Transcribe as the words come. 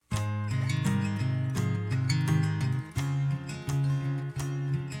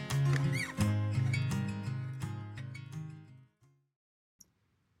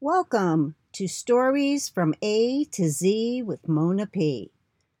Welcome to Stories from A to Z with Mona P.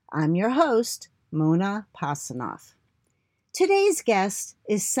 I'm your host, Mona Pasanoff. Today's guest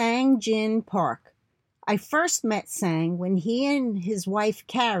is Sang Jin Park. I first met Sang when he and his wife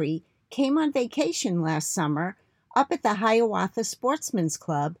Carrie came on vacation last summer up at the Hiawatha Sportsman's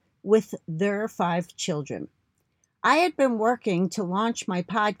Club with their 5 children. I had been working to launch my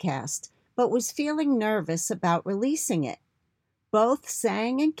podcast, but was feeling nervous about releasing it. Both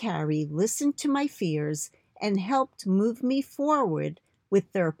Sang and Carrie listened to my fears and helped move me forward with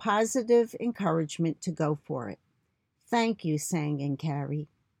their positive encouragement to go for it. Thank you, Sang and Carrie.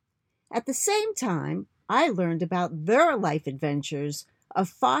 At the same time, I learned about their life adventures of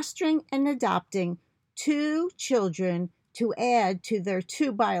fostering and adopting 2 children to add to their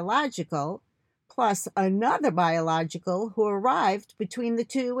 2 biological, plus another biological who arrived between the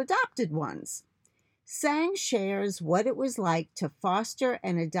 2 adopted ones. Sang shares what it was like to foster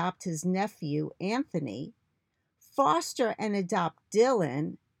and adopt his nephew, Anthony, foster and adopt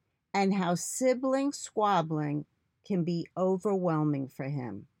Dylan, and how sibling squabbling can be overwhelming for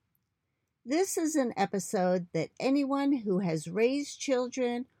him. This is an episode that anyone who has raised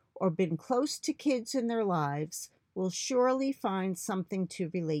children or been close to kids in their lives will surely find something to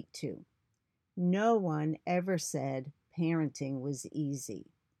relate to. No one ever said parenting was easy.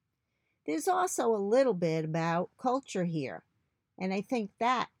 There's also a little bit about culture here, and I think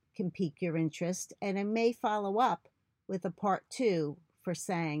that can pique your interest, and I may follow up with a part 2 for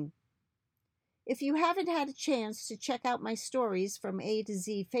Sang. If you haven't had a chance to check out my Stories from A to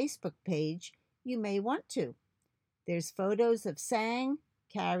Z Facebook page, you may want to. There's photos of Sang,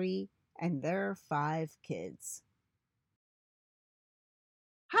 Carrie, and their 5 kids.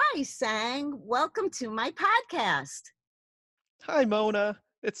 Hi, Sang. Welcome to my podcast. Hi, Mona.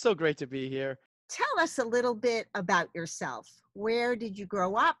 It's so great to be here. Tell us a little bit about yourself. Where did you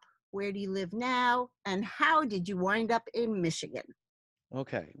grow up? Where do you live now? And how did you wind up in Michigan?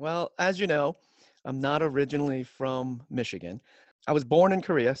 Okay, well, as you know, I'm not originally from Michigan. I was born in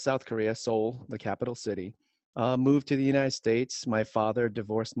Korea, South Korea, Seoul, the capital city. Moved to the United States. My father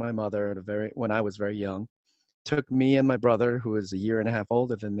divorced my mother when I was very young. Took me and my brother, who is a year and a half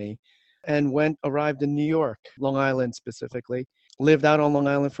older than me, and arrived in New York, Long Island specifically. Lived out on Long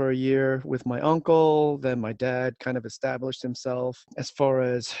Island for a year with my uncle. Then my dad kind of established himself as far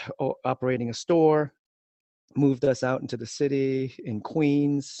as operating a store. Moved us out into the city in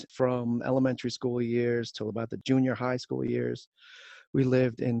Queens from elementary school years till about the junior high school years. We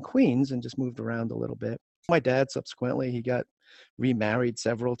lived in Queens and just moved around a little bit. My dad subsequently, he got remarried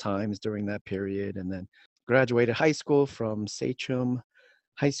several times during that period and then graduated high school from Sachem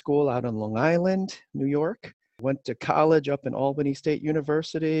High School out on Long Island, New York. Went to college up in Albany State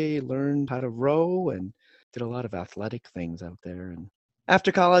University, learned how to row and did a lot of athletic things out there. And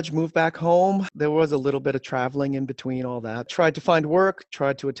after college, moved back home. There was a little bit of traveling in between all that. Tried to find work,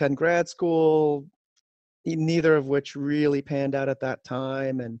 tried to attend grad school, neither of which really panned out at that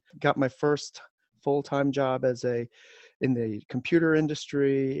time, and got my first full-time job in the computer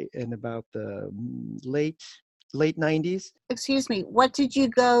industry in about the late 90s. Excuse me, what did you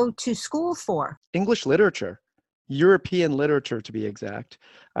go to school for? English literature, European literature to be exact.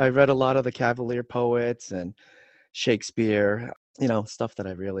 I read a lot of the Cavalier poets and Shakespeare, stuff that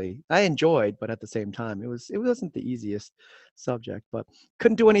I enjoyed, but at the same time, it wasn't the easiest subject, but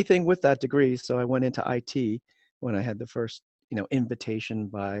couldn't do anything with that degree. So I went into IT when I had the first, invitation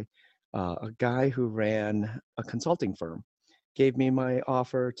by a guy who ran a consulting firm. Gave me my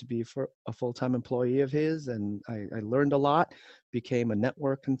offer to be for a full-time employee of his, and I learned a lot, became a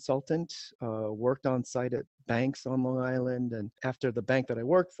network consultant, worked on site at banks on Long Island. And after the bank that I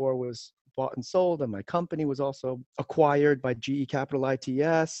worked for was bought and sold, and my company was also acquired by GE Capital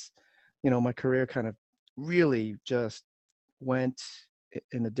ITS, my career kind of really just went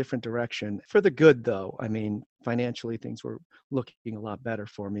in a different direction. For the good, though. I mean, financially, things were looking a lot better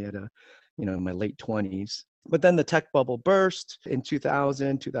for me at my late 20s. But then the tech bubble burst in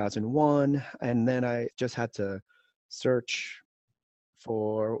 2000, 2001, and then I just had to search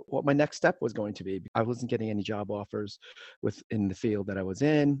for what my next step was going to be. I wasn't getting any job offers within the field that I was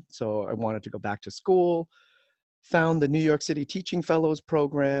in, so I wanted to go back to school. Found the New York City Teaching Fellows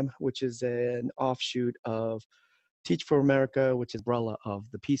Program, which is an offshoot of Teach for America, which is umbrella of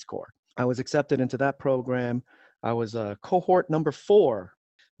the Peace Corps. I was accepted into that program. I was cohort number 4,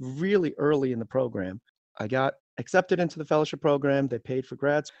 really early in the program. I got accepted into the fellowship program. They paid for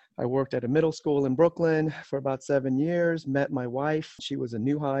grads. I worked at a middle school in Brooklyn for about 7 years, met my wife. She was a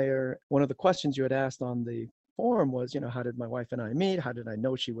new hire. One of the questions you had asked on the forum was, how did my wife and I meet? How did I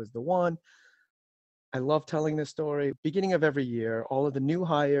know she was the one? I love telling this story. Beginning of every year, all of the new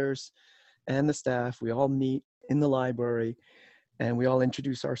hires and the staff, we all meet in the library and we all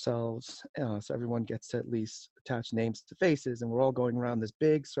introduce ourselves. So everyone gets to at least attach names to faces, and we're all going around this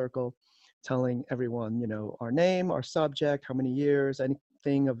big circle telling everyone, our name, our subject, how many years,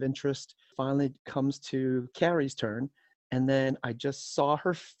 anything of interest. Finally comes to Carrie's turn, and then I just saw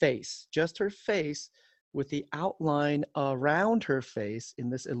her face, just her face, with the outline around her face in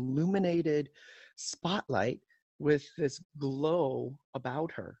this illuminated spotlight with this glow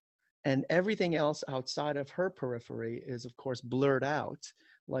about her. And everything else outside of her periphery is, of course, blurred out,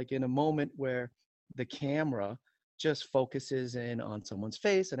 like in a moment where the camera just focuses in on someone's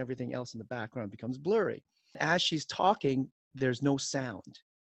face and everything else in the background becomes blurry. As she's talking, there's no sound.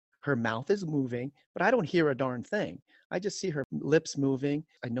 Her mouth is moving, but I don't hear a darn thing. I just see her lips moving.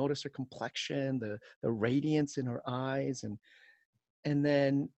 I notice her complexion, the radiance in her eyes, and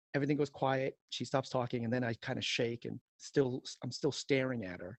then everything goes quiet. She stops talking, and then I kind of shake, and I'm still staring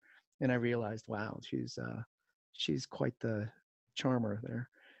at her, and I realized, wow, she's quite the charmer there.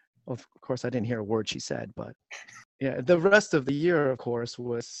 Of course, I didn't hear a word she said, but yeah, the rest of the year, of course,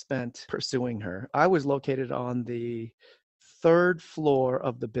 was spent pursuing her. I was located on the third floor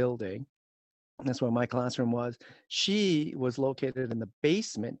of the building. That's where my classroom was. She was located in the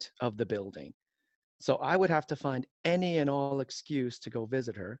basement of the building. So I would have to find any and all excuse to go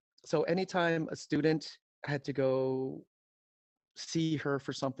visit her. So anytime a student had to go see her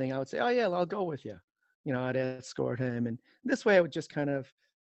for something, I would say, "Oh yeah, I'll go with you." I'd escort him, and this way I would just kind of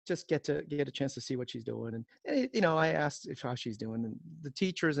just get a chance to see what she's doing. And I asked if how she's doing. And the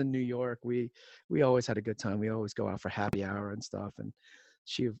teachers in New York, we always had a good time. We always go out for happy hour and stuff. And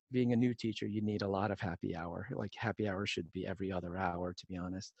she, being a new teacher, you need a lot of happy hour. Like happy hour should be every other hour, to be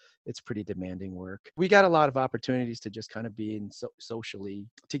honest. It's pretty demanding work. We got a lot of opportunities to just kind of be socially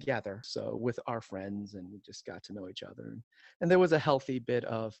together. So with our friends, and we just got to know each other. And there was a healthy bit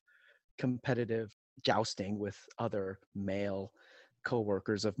of competitive jousting with other male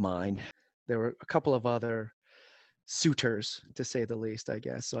co-workers of mine. There were a couple of other suitors, to say the least, I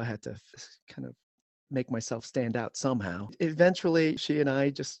guess. So I had to kind of make myself stand out somehow. Eventually, she and I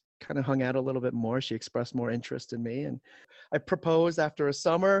just kind of hung out a little bit more. She expressed more interest in me, and I proposed after a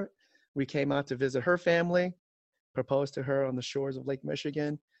summer. We came out to visit her family, proposed to her on the shores of Lake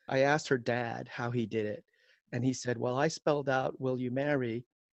Michigan. I asked her dad how he did it, and he said, "Well, I spelled out, 'Will you marry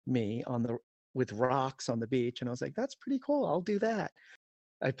me?' on the with rocks on the beach." And I was like, "That's pretty cool. I'll do that."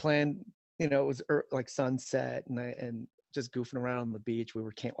 I planned, it was like sunset, and just goofing around on the beach. We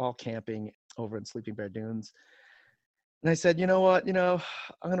were all camping over in Sleeping Bear Dunes. And I said, "You know what? I'm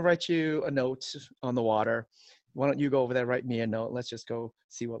going to write you a note on the water. Why don't you go over there, write me a note? Let's just go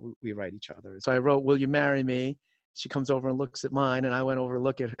see what we write each other." So I wrote, "Will you marry me?" She comes over and looks at mine, and I went over to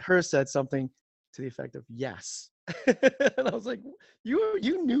look at her, said something to the effect of "yes." And I was like,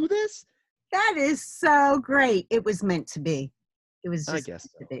 you knew this? That is so great. It was meant to be. It was I just guess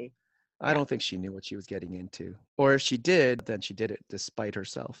meant so. to be. I Yeah. don't think she knew what she was getting into. Or if she did, then she did it despite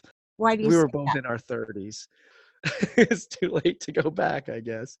herself. Why do you We say were both that? in our 30s. It's too late to go back, I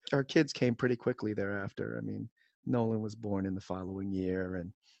guess. Our kids came pretty quickly thereafter. I mean, Nolan was born in the following year,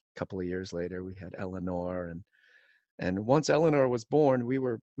 and a couple of years later we had Eleanor, and once Eleanor was born, we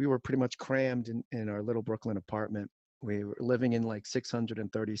were pretty much crammed in our little Brooklyn apartment. We were living in like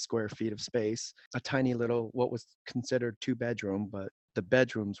 630 square feet of space, a tiny little, what was considered two bedroom, but the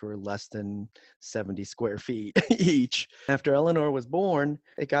bedrooms were less than 70 square feet each. After Eleanor was born,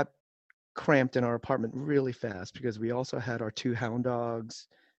 it got cramped in our apartment really fast because we also had our two hound dogs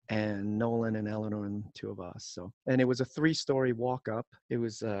and Nolan and Eleanor and two of us. So, and it was a 3-story walk up. It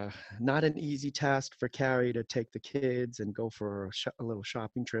was not an easy task for Carrie to take the kids and go for a little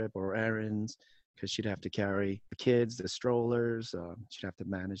shopping trip or errands, because she'd have to carry the kids, the strollers. She'd have to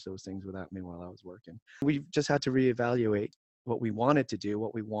manage those things without me while I was working. We just had to reevaluate what we wanted to do,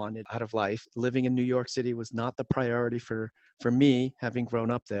 what we wanted out of life. Living in New York City was not the priority for me, having grown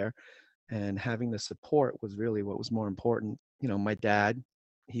up there, and having the support was really what was more important. My dad,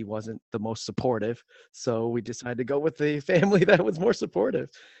 he wasn't the most supportive, so we decided to go with the family that was more supportive.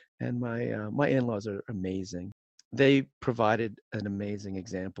 And my in-laws are amazing. They provided an amazing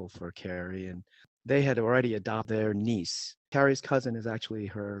example for Carrie, and they had already adopted their niece. Carrie's cousin is actually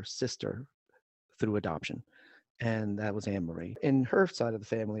her sister through adoption, and that was Anne Marie. In her side of the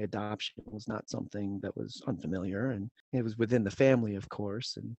family, adoption was not something that was unfamiliar, and it was within the family, of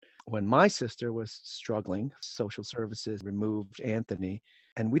course. And when my sister was struggling, social services removed Anthony,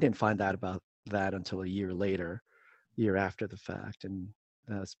 and we didn't find out about that until a year later, year after the fact. And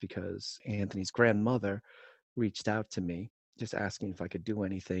that's because Anthony's grandmother reached out to me just asking if I could do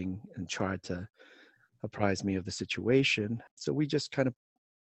anything and tried to apprised me of the situation. So we just kind of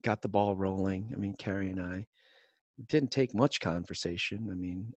got the ball rolling. I mean, Carrie and I didn't take much conversation. I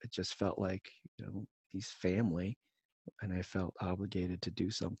mean, it just felt like, he's family, and I felt obligated to do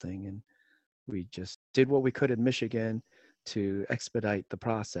something. And we just did what we could in Michigan to expedite the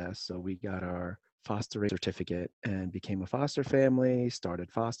process. So we got our fostering certificate and became a foster family, started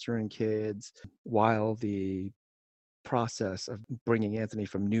fostering kids while the process of bringing Anthony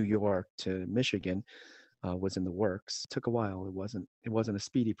from New York to Michigan was in the works. It took a while. It wasn't a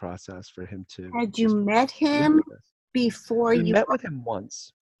speedy process for him to Had you just met live him with us. before We you, met with him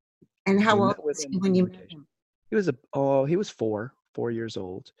once. and how We old met with was he him when on you met vacation. him? He was 4 years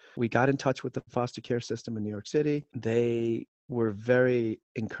old. We got in touch with the foster care system in New York City. They were very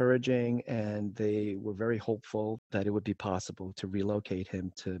encouraging and they were very hopeful that it would be possible to relocate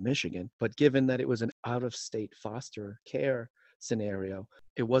him to Michigan. But given that it was an out-of-state foster care scenario,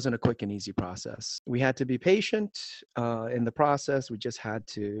 it wasn't a quick and easy process. We had to be patient in the process. We just had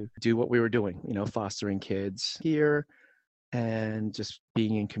to do what we were doing, fostering kids here and just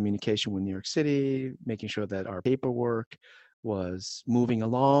being in communication with New York City, making sure that our paperwork was moving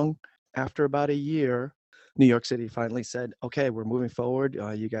along. After about a year, New York City finally said, okay, we're moving forward.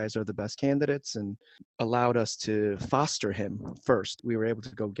 You guys are the best candidates, and allowed us to foster him first. We were able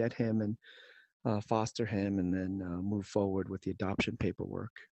to go get him and foster him and then move forward with the adoption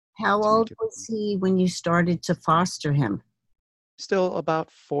paperwork How to make old it. was he when you started to foster him? Still about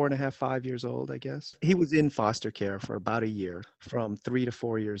 4.5, 5 years old, I guess. He was in foster care for about a year. From 3 to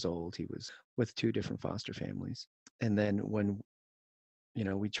 4 years old, he was with two different foster families. And then when,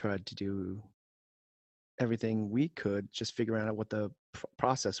 we tried to do everything we could, just figuring out what the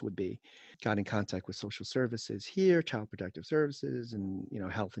process would be, got in contact with social services here, Child Protective Services, and,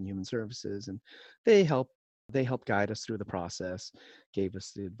 Health and Human Services. And they helped guide us through the process, gave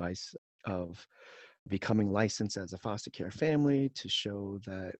us the advice of becoming licensed as a foster care family to show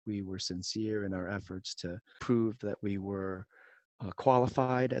that we were sincere in our efforts to prove that we were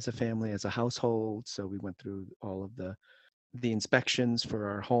qualified as a family, as a household. So we went through all of the inspections for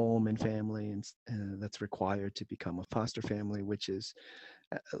our home and family, and that's required to become a foster family, which is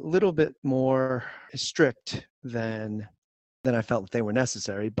a little bit more strict than I felt they were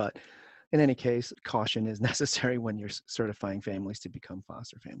necessary. But in any case, caution is necessary when you're certifying families to become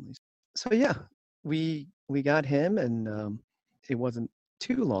foster families. So yeah, we got him, and it wasn't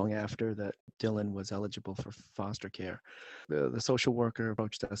too long after that Dylan was eligible for foster care. The social worker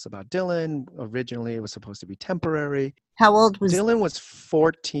approached us about Dylan. Originally, it was supposed to be temporary. How old was Dylan was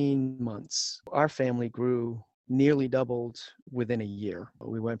 14 months. Our family grew, nearly doubled within a year.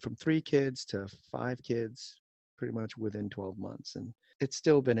 We went from 3 kids to 5 kids pretty much within 12 months. And it's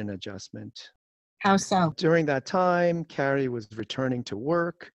still been an adjustment. how so? During that time, Carrie was returning to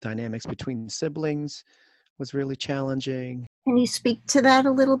work. Dynamics between siblings was really challenging. Can you speak to that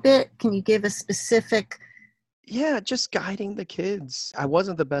a little bit? Can you give a specific? Yeah, just guiding the kids. I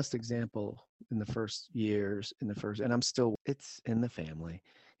wasn't the best example in the first years, and I'm still, it's in the family.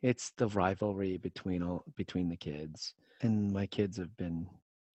 It's the rivalry between the kids. And my kids have been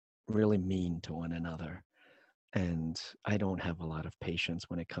really mean to one another. And I don't have a lot of patience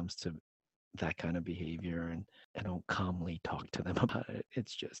when it comes to that kind of behavior, and I don't calmly talk to them about it.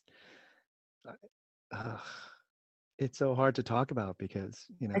 It's just, uh, it's so hard to talk about because,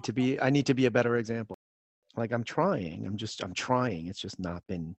 I need to be a better example. Like I'm trying. It's just not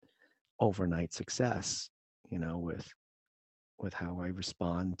been overnight success, with how I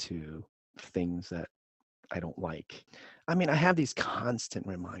respond to things that I don't like. I mean, I have these constant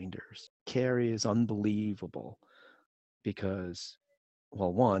reminders. Carrie is unbelievable because,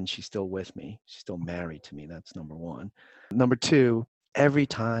 well, one, she's still with me. She's still married to me. That's number one. Number two, every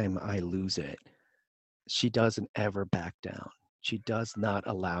time I lose it, she doesn't ever back down. She does not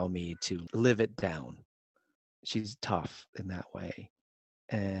allow me to live it down. She's tough in that way.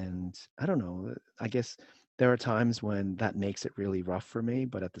 And I don't know, I guess there are times when that makes it really rough for me,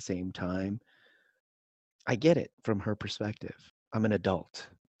 but at the same time, I get it from her perspective. I'm an adult.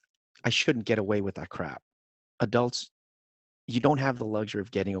 I shouldn't get away with that crap. Adults, you don't have the luxury of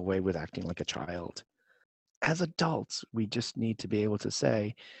getting away with acting like a child. As adults, we just need to be able to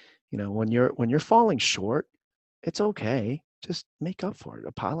say, when you're falling short, it's okay. Just make up for it.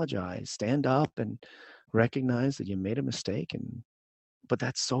 Apologize, stand up and recognize that you made a mistake. But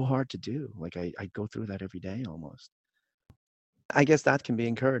that's so hard to do. Like I go through that every day almost. I guess that can be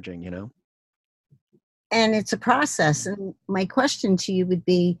encouraging. And it's a process. And my question to you would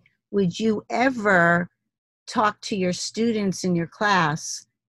be, would you ever talk to your students in your class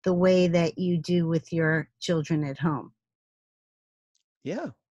the way that you do with your children at home? Yeah.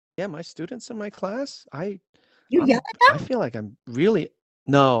 Yeah, my students in my class, You yell at I feel like I'm really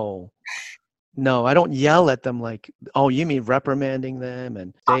no, no, I don't yell at them like, oh, you mean reprimanding them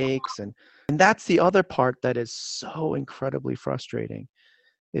and mistakes and that's the other part that is so incredibly frustrating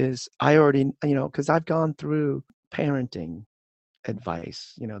is I already, because I've gone through parenting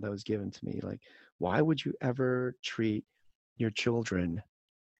advice, that was given to me. Like, why would you ever treat your children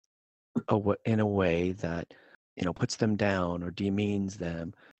in a way that, puts them down or demeans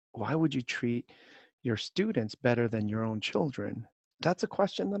them? Why would you treat your students better than your own children? That's a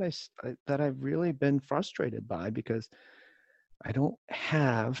question that that I've really been frustrated by because I don't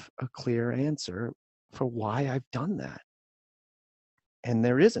have a clear answer for why I've done that. And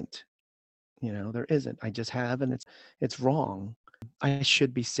there isn't. There isn't. I just have, and it's wrong. I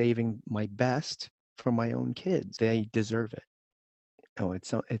should be saving my best for my own kids. They deserve it. Oh,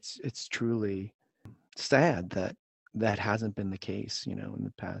 it's truly sad that that hasn't been the case, in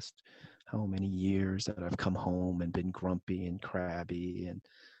the past how many years that I've come home and been grumpy and crabby and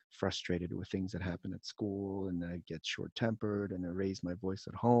frustrated with things that happen at school, and I get short-tempered and I raise my voice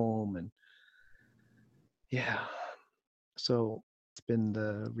at home, and yeah. So it's been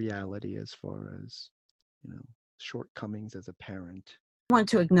the reality as far as, you know, shortcomings as a parent. I want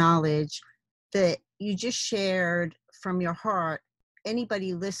to acknowledge that you just shared from your heart.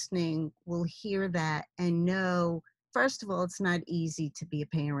 Anybody listening will hear that and know, first of all, it's not easy to be a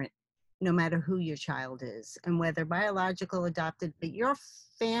parent, no matter who your child is and whether biological, adopted, but your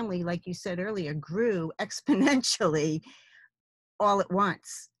family, like you said earlier, grew exponentially all at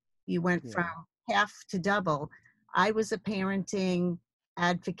once. You went from Yeah. half to double. I was a parenting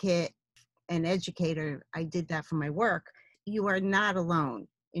advocate and educator. I did that for my work. You are not alone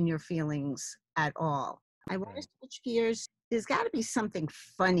in your feelings at all. I want to Right. switch gears. There's got to be something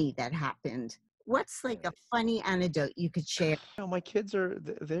funny that happened. What's like a Right. funny anecdote you could share? My kids are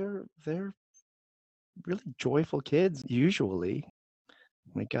they're really joyful kids usually.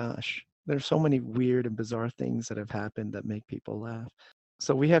 My gosh, there's so many weird and bizarre things that have happened that make people laugh.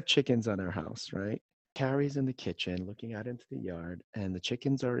 So we have chickens on our house, right? Carrie's in the kitchen looking out into the yard, and the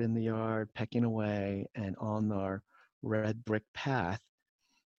chickens are in the yard pecking away, and on our red brick path,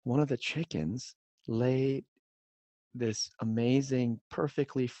 one of the chickens laid this amazing,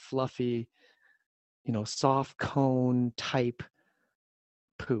 perfectly fluffy, soft cone type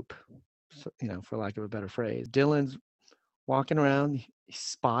poop, for lack of a better phrase. Dylan's walking around, he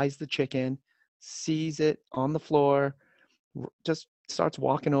spies the chicken, sees it on the floor, just starts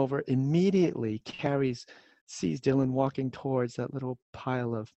walking over, immediately sees Dylan walking towards that little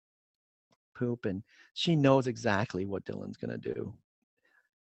pile of poop, and she knows exactly what Dylan's going to do.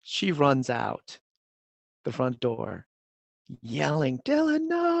 She runs out the front door yelling, Dylan,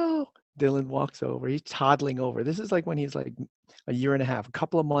 no. Dylan walks over. He's toddling over. This is like when he's like a year and a half, a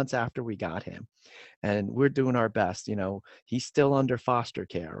couple of months after we got him. And we're doing our best. He's still under foster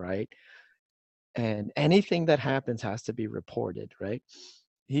care, right? And anything that happens has to be reported, right?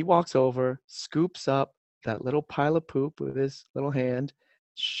 He walks over, scoops up that little pile of poop with his little hand,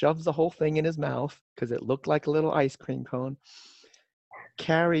 shoves the whole thing in his mouth because it looked like a little ice cream cone.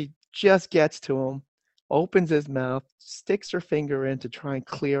 Carrie just gets to him, opens his mouth, sticks her finger in to try and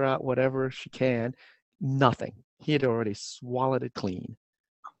clear out whatever she can. Nothing. He had already swallowed it clean.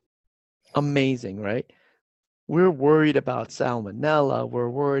 Amazing, right? We're worried about salmonella. We're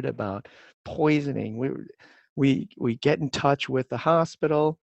worried about poisoning. We get in touch with the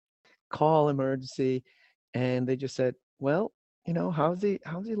hospital, call emergency, and they just said, well, how's he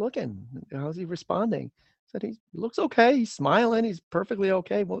looking? How's he responding? Said he looks okay. He's smiling. He's perfectly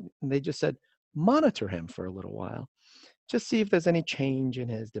okay. Well, and they just said monitor him for a little while, just see if there's any change in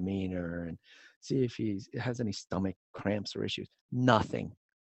his demeanor and see if he has any stomach cramps or issues. Nothing.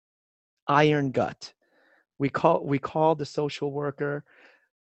 Iron gut. We called the social worker,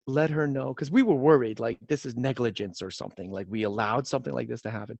 let her know because we were worried like this is negligence or something, like we allowed something like this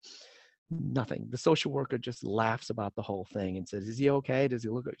to happen. Nothing. The social worker just laughs about the whole thing and says, is he okay? Does he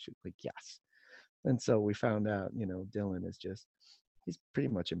look good? She's like, yes. And so we found out, Dylan is just, he's pretty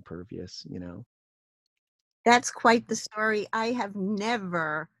much impervious. That's quite the story. I have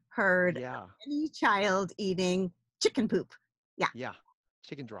never heard of Yeah. any child eating chicken poop. Yeah. Yeah.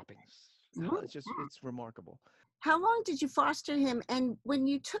 Chicken droppings. Mm. It's remarkable. How long did you foster him? And when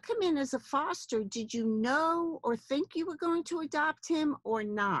you took him in as a foster, did you know or think you were going to adopt him or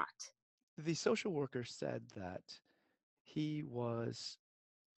not? The social worker said that he was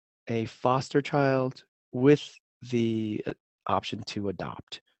a foster child with the option to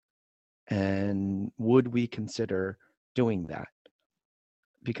adopt. And would we consider doing that?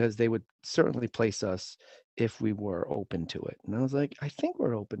 because they would certainly place us if we were open to it. And I was like, I think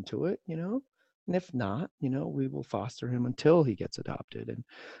we're open to it, you know. And if not, you know, we will foster him until he gets adopted.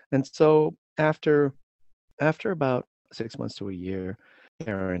 And so after about 6 months to a year,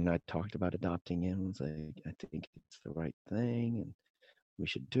 Aaron and I talked about adopting him. I was like, I think it's the right thing and we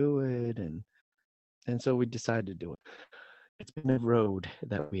should do it. And so we decided to do it. It's been a road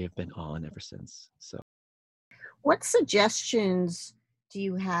that we have been on ever since. So What suggestions do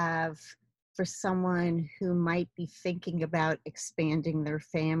you have for someone who might be thinking about expanding their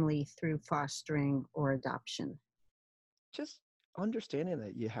family through fostering or adoption? just understanding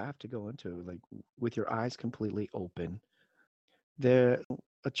that you have to go into like with your eyes completely open. They're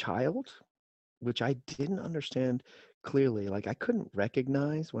a child, which I didn't understand clearly. Like I couldn't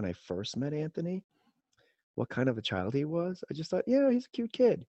recognize when I first met Anthony what kind of a child he was. I just thought, yeah, he's a cute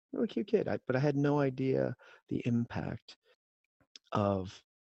kid, really cute kid. But I had no idea the impact of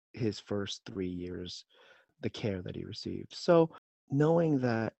his first 3 years, the care that he received. So knowing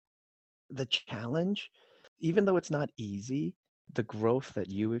that the challenge, even though it's not easy, the growth that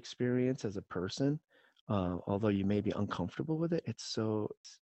you experience as a person, although you may be uncomfortable with it, it's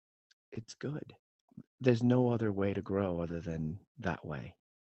good. There's no other way to grow other than that way.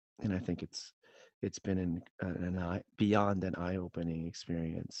 And I think it's been an eye, beyond an eye-opening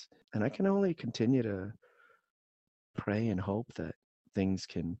experience. And I can only continue to pray and hope that things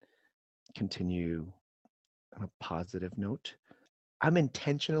can continue on a positive note. I'm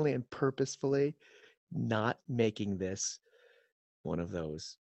intentionally and purposefully not making this one of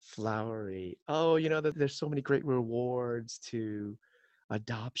those flowery, oh, you know, that there's so many great rewards to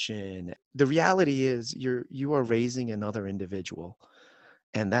adoption. The reality is you are raising another individual,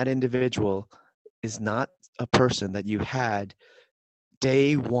 and that individual is not a person that you had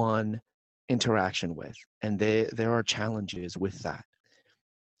day one interaction with, and there are challenges with that.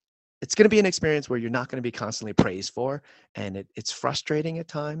 It's going to be an experience where you're not going to be constantly praised for, and it's frustrating at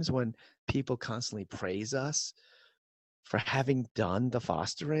times when people constantly praise us for having done the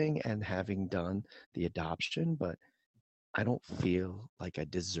fostering and having done the adoption, but I don't feel like I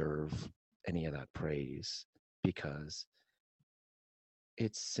deserve any of that praise because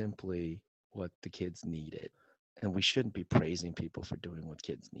it's simply what the kids needed. And we shouldn't be praising people for doing what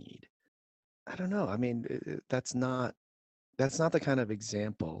kids need. I don't know. I mean, that's not the kind of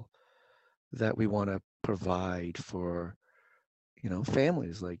example that we want to provide for,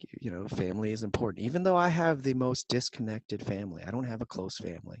 families. Like, family is important. Even though I have the most disconnected family, I don't have a close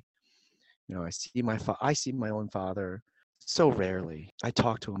family. I see my own father so rarely. I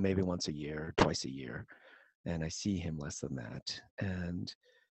talk to him maybe once a year, twice a year, and I see him less than that. And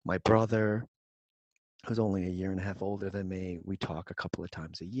my brother, who's only a year and a half older than me, we talk a couple of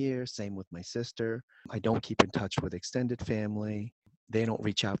times a year. Same with my sister. I don't keep in touch with extended family. They don't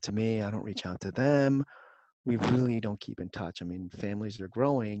reach out to me. I don't reach out to them. We really don't keep in touch. I mean, families are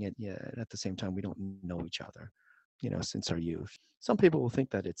growing, and yeah, at the same time, we don't know each other, since our youth. Some people will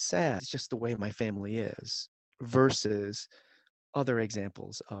think that it's sad. It's just the way my family is, versus other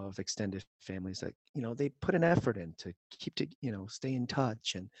examples of extended families that they put an effort in to keep to stay in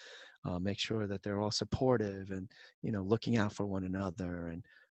touch and make sure that they're all supportive and looking out for one another. And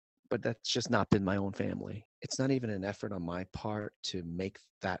but that's just not been my own family. It's not even an effort on my part to make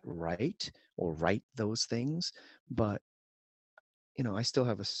that right or right those things, but I still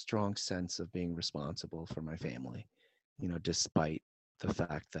have a strong sense of being responsible for my family, despite the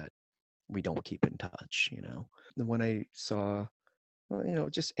fact that we don't keep in touch. And when I saw, well,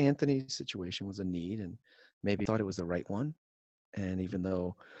 just Anthony's situation was a need, and maybe thought it was the right one. And even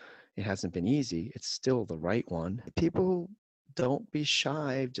though it hasn't been easy, it's still the right one. People don't be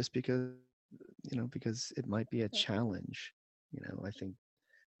shy just because it might be a challenge. I think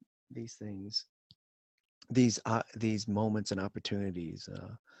these things, these moments and opportunities,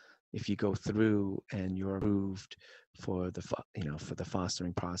 if you go through and you're approved for for the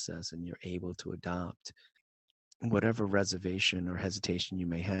fostering process and you're able to adopt, whatever reservation or hesitation you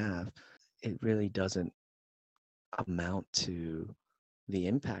may have, it really doesn't amount to the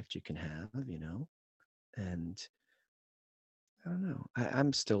impact you can have, and I don't know.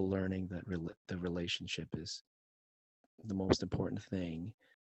 I'm still learning that the relationship is the most important thing,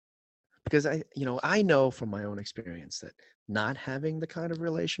 because I know from my own experience that not having the kind of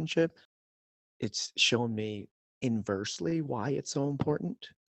relationship, it's shown me inversely why it's so important,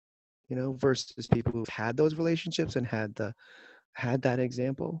 versus people who've had those relationships and had that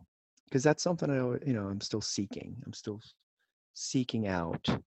example, because that's something I'm still seeking. I'm still seeking out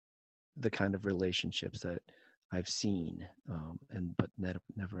the kind of relationships that I've seen, and but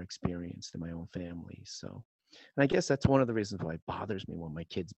never experienced in my own family. So And I guess that's one of the reasons why it bothers me when my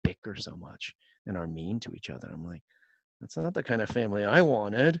kids bicker so much and are mean to each other. I'm like, that's not the kind of family I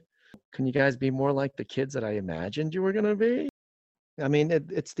wanted. Can you guys be more like the kids that I imagined you were going to be? I mean,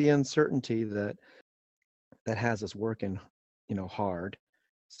 it's the uncertainty that has us working, hard,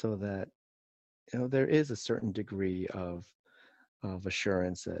 so that there is a certain degree of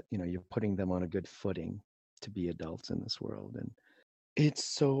assurance that you're putting them on a good footing to be adults in this world. And it's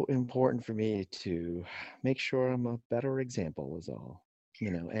so important for me to make sure I'm a better example, is all,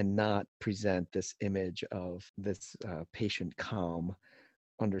 and not present this image of this patient, calm,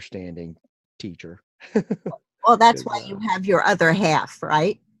 understanding teacher. Well, that's Because why you have your other half,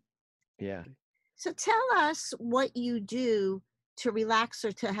 right? yeah. So tell us what you do to relax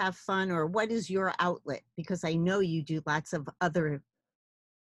or to have fun, or what is your outlet? Because I know you do lots of other.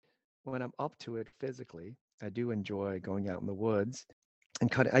 When I'm up to it physically, I do enjoy going out in the woods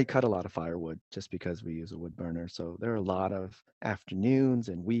and I cut a lot of firewood just because we use a wood burner. So there are a lot of afternoons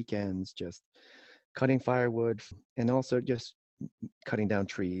and weekends just cutting firewood, and also just cutting down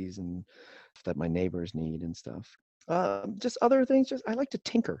trees and that my neighbors need and stuff. Just other things. Just I like to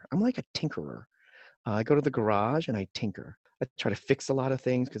tinker. I'm like a tinkerer. I go to the garage and I tinker. I try to fix a lot of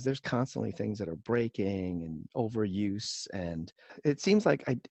things because there's constantly things that are breaking and overuse, and it seems like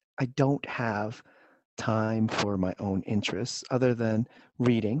I don't have time for my own interests other than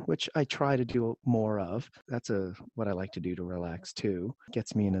reading, which I try to do more of. That's what I like to do to relax too.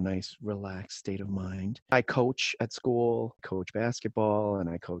 Gets me in a nice relaxed state of mind. I coach at school, coach basketball, and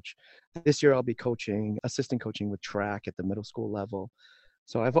I coach this year I'll be coaching, assistant coaching with track at the middle school level.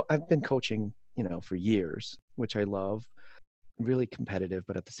 So I've been coaching, for years, which I love. Really competitive,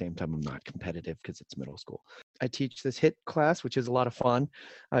 but at the same time, I'm not competitive because it's middle school. I teach this HIT class, which is a lot of fun.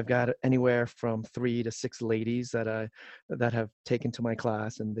 I've got anywhere from 3 to 6 ladies that have taken to my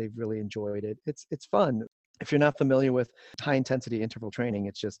class, and they've really enjoyed it. It's fun. If you're not familiar with high intensity interval training,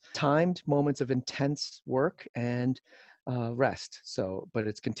 it's just timed moments of intense work and rest. So, but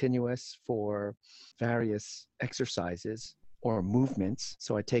it's continuous for various exercises or movements.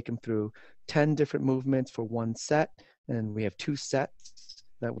 So I take them through 10 different movements for one set, and we have 2 sets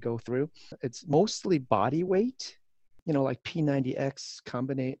that we go through. It's mostly body weight, like P90X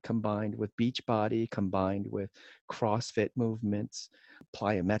combined with Beachbody, combined with CrossFit movements,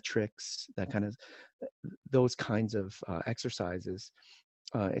 plyometrics, those kinds of exercises.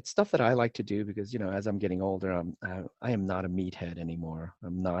 It's stuff that I like to do because, as I'm getting older, I am not a meathead anymore.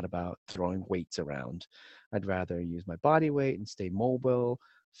 I'm not about throwing weights around. I'd rather use my body weight and stay mobile,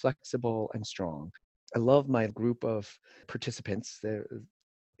 flexible, and strong. I love my group of participants.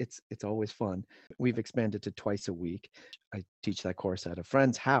 It's always fun. We've expanded to twice a week. I teach that course at a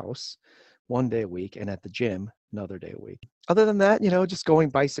friend's house 1 day a week, and at the gym another day a week. Other than that, just going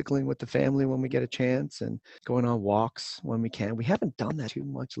bicycling with the family when we get a chance and going on walks when we can. We haven't done that too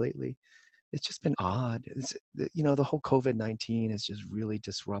much lately. It's just been odd. The whole COVID-19 has just really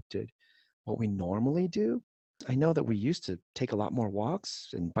disrupted what we normally do. I know that we used to take a lot more walks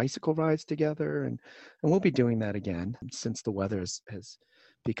and bicycle rides together, and we'll be doing that again since the weather has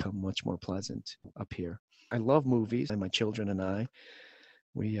become much more pleasant up here. I love movies, and my children and I,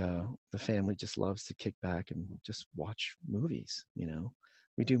 the family just loves to kick back and just watch movies.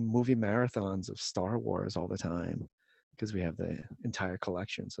 We do movie marathons of Star Wars all the time because we have the entire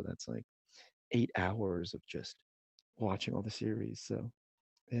collection. So that's like 8 hours of just watching all the series. So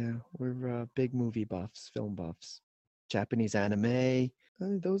yeah, we're big movie buffs, film buffs, Japanese anime.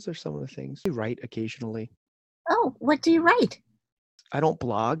 Those are some of the things. I write occasionally. Oh, what do you write? I don't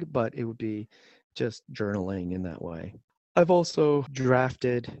blog, but it would be just journaling in that way. I've also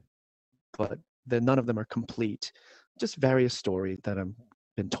drafted, but none of them are complete. Just various stories that I've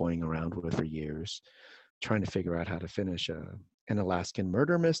been toying around with for years, trying to figure out how to finish an Alaskan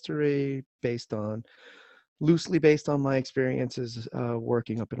murder mystery loosely based on my experiences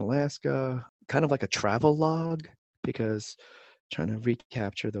working up in Alaska, kind of like a travel log, because trying to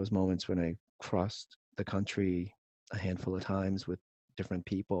recapture those moments when I crossed the country a handful of times with different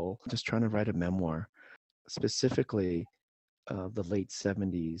people, just trying to write a memoir, specifically the late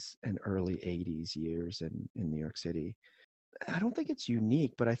 70s and early 80s years in New York City. I don't think it's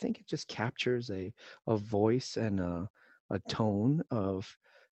unique, but I think it just captures a voice and a tone of,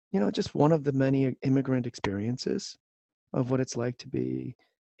 just one of the many immigrant experiences of what it's like to be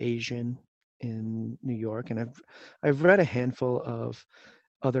Asian in New York. And I've read a handful of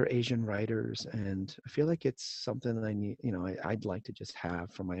other Asian writers, and I feel like it's something that I need, I'd like to just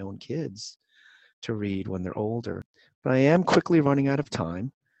have for my own kids to read when they're older. But I am quickly running out of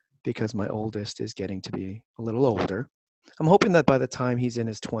time because my oldest is getting to be a little older. I'm hoping that by the time he's in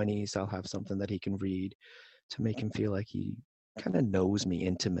his 20s, I'll have something that he can read to make him feel like he kind of knows me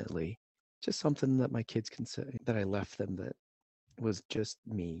intimately. Just something that my kids can say that I left them that was just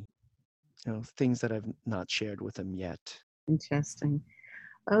me. Things that I've not shared with them yet. Interesting.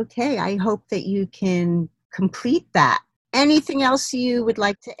 Okay, I hope that you can complete that. Anything else you would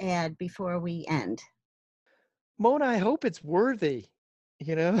like to add before we end? Mona, I hope it's worthy.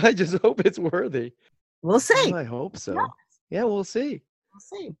 I just hope it's worthy. We'll see. I hope so. Yeah, we'll see.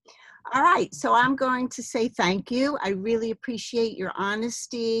 We'll see. All right, so I'm going to say thank you. I really appreciate your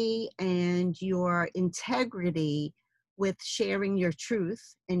honesty and your integrity with sharing your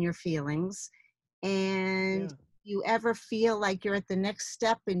truth and your feelings. And you ever feel like you're at the next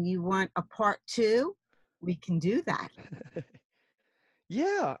step and you want a part 2, we can do that.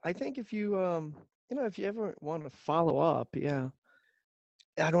 Yeah, I think if you if you ever want to follow up, yeah.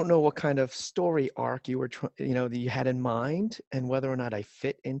 I don't know what kind of story arc you were that you had in mind, and whether or not I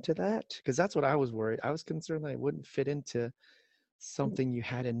fit into that, because that's what I was worried. I was concerned that I wouldn't fit into something you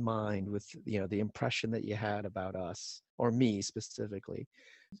had in mind with the impression that you had about us or me specifically.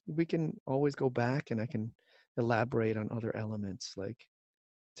 We can always go back and I can elaborate on other elements, like,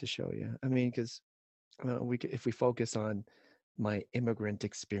 to show you. I mean, because if we focus on my immigrant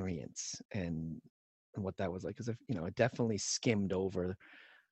experience and what that was like, because I definitely skimmed over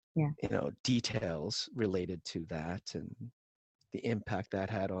details related to that and the impact that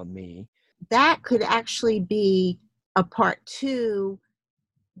had on me. That could actually be a part 2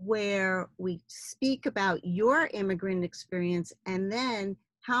 where we speak about your immigrant experience, and then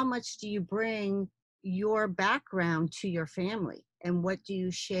how much do you bring your background to your family, and what do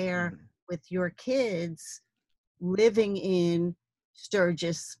you share with your kids living in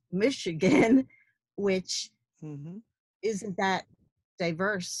Sturgis, Michigan, which isn't that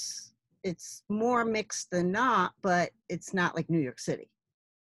diverse. It's more mixed than not, but it's not like New York City.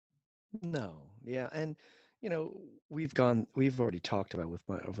 No, yeah, and we've already talked about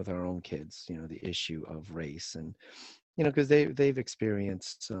with our own kids, the issue of race, and because they've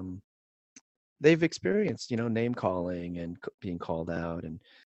experienced name calling and being called out and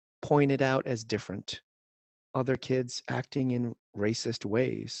pointed out as different, other kids acting in racist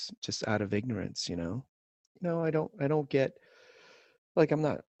ways just out of ignorance. I don't get, like, I'm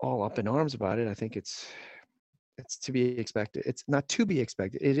not all up in arms about it. I think it's to be expected. It's not to be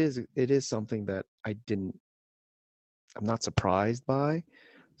expected. It is something that I'm not surprised by.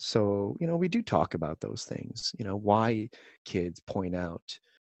 So, we do talk about those things, why kids point out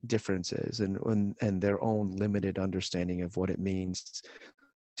differences and their own limited understanding of what it means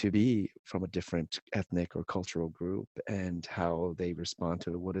to be from a different ethnic or cultural group, and how they respond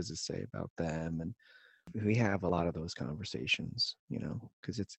to it. What does it say about them? And we have a lot of those conversations,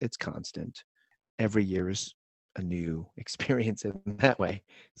 because it's constant. Every year is a new experience in that way.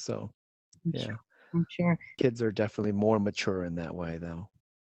 So, yeah. I'm sure. Kids are definitely more mature in that way, though.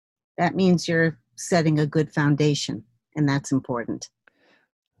 That means you're setting a good foundation, and that's important.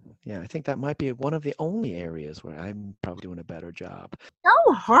 Yeah, I think that might be one of the only areas where I'm probably doing a better job.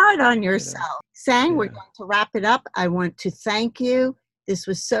 Go hard on yourself. Sang, we're going to wrap it up. I want to thank you. This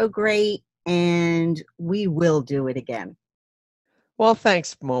was so great, and we will do it again. Well,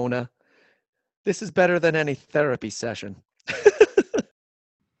 thanks, Mona. This is better than any therapy session.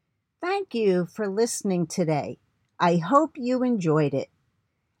 Thank you for listening today. I hope you enjoyed it.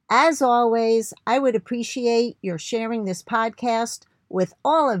 As always, I would appreciate your sharing this podcast with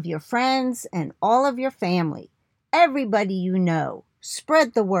all of your friends and all of your family. Everybody you know.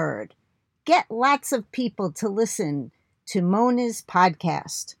 Spread the word. Get lots of people to listen to Mona's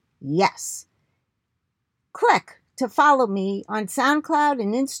podcast. Yes. Click to follow me on SoundCloud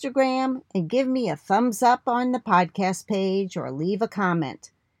and Instagram, and give me a thumbs up on the podcast page or leave a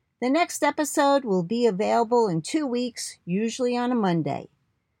comment. The next episode will be available in 2 weeks, usually on a Monday.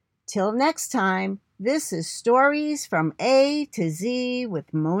 Till next time, this is Stories from A to Z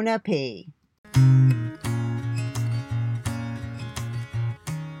with Mona P.